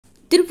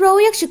Tripura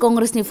Yaksi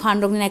Congress ni phan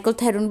rok ni naikol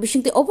thairun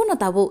bisingti obono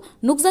tabu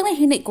nukjangna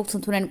hinai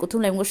kokthun thunan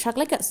kuthum laimgo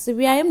saklaika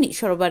CPIM ni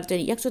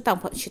sorobardeni yaksu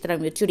tangpha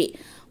sitaram yachuri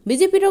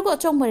BJP rogo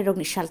chongbari rok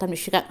ni saltam ni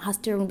sigang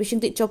hasti rok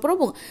bisingti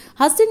choprobung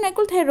hasti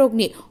naikol thair rok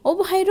ni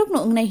obhai rok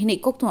no ngnai hinai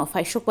kokthuma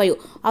faisok payu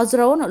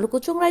azrawo no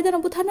lukuchong raida no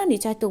buthana ni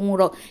chaitung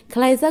muro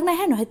khlaijagna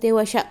hano hete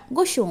wasa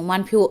gosung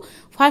manphiu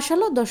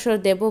phasalo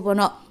dosor debo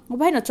bono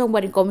obhai no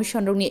chongbari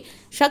commission rok ni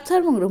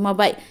saktharmung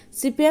rumabai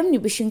CPIM ni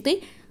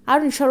bisingti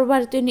arun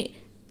sorobardeni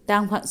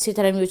Tangpha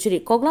sitaram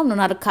yachuri koklam no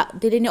narkha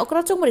dilini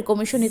okra chongmari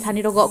commission ni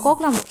thani rogo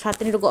koklam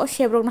satni rogo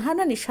sebrok na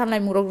hana ni sanlai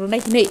murok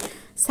runai hinai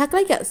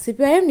saklaika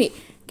CPIM ni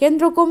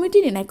kendro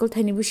committee ni naikol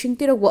thaini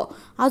bisingti rogo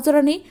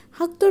ajorani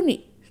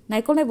haktorni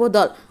naikol nai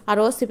bodol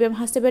aro CPIM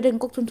haste beden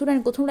kokthun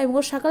thunan kothumlai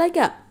mur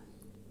saklaika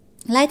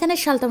laithane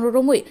saltam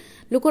romui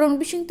lukurong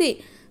bisingti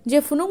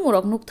je funung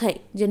murok nukthai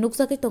je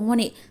nukjake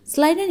tongmani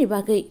slide ni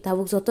bagai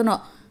tabuk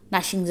jotono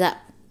nasingja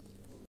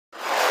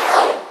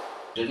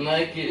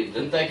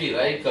जनता की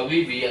राय कभी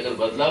भी अगर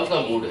बदलाव का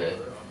mood है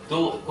तो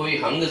कोई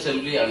हंग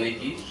assembly आने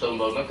की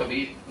संभावना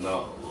कभी ना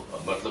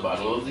मतलब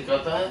अनुभव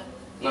दिखाता है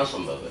ना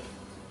संभव है।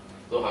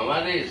 तो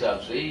हमारे हिसाब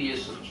से ये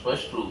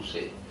स्पष्ट रूप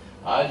से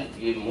आज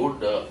ये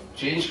मूड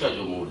चेंज का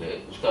जो मूड है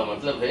उसका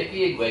मतलब है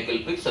कि एक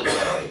वैकल्पिक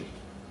सरकार आएगी।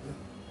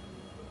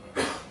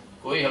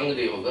 कोई हंग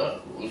नहीं होगा,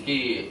 उनकी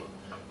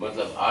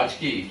मतलब आज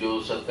की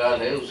जो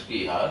सरकार है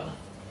उसकी हार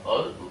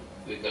और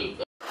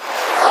विकल्प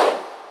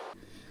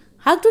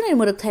Haktunir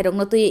muruk thairok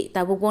no tui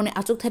tabu bone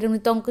achuk thairok ni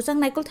tongko chang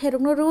naikol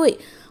thairok no rui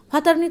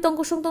phatar ni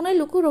tongko song tongnai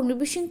lukurok ni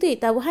bisingti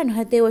tabu haino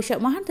hate wasa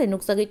mahantai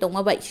nukjagui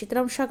tongma bai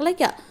sitaram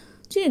saklaika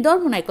chini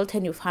dormo naikol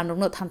thaini phanrok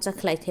no thamcha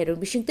khlai thairok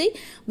bisingti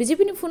BJP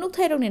ni funuk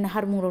thairok ni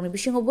nahar mungrok ni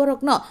bisingo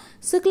borok no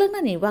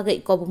siklakna ni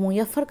bagai kobumung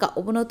yafarka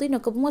obono tui no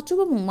kobuma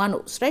chuba mung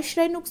manu srai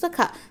srai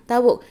nukjakha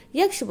tabu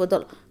Yaksi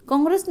bodol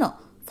Congress no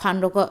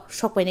phanrok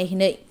sokpainai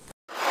hinai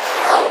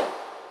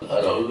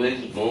are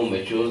always more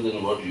mature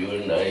than what you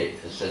and I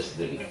assess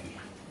them to be.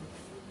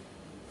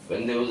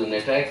 When there was an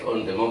attack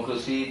on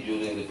democracy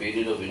during the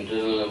period of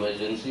internal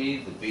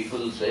emergency, the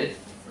people said,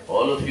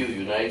 all of you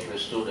unite,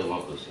 restore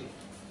democracy.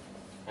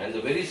 And the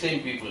very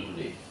same people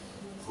today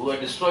who are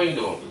destroying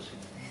democracy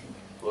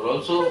were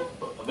also,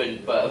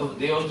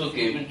 they also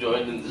came and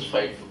joined in this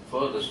fight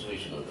for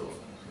restoration of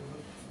democracy.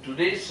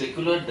 Today,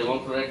 secular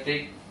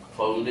democratic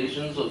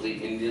foundations of the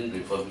Indian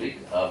Republic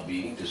are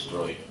being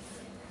destroyed.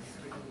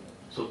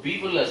 So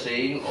people are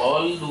saying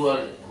all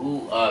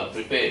who are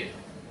prepared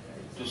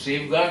to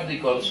safeguard the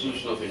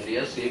Constitution of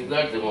India,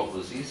 safeguard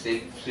democracy,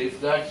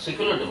 safeguard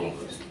secular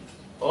democracy,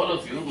 all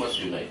of you must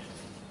unite.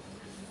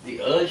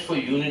 The urge for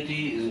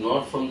unity is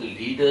not from the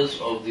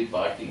leaders of the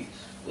parties.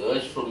 The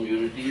urge from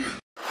unity.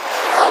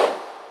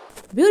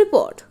 Bureau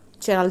Report,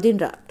 Channel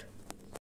Dinrat.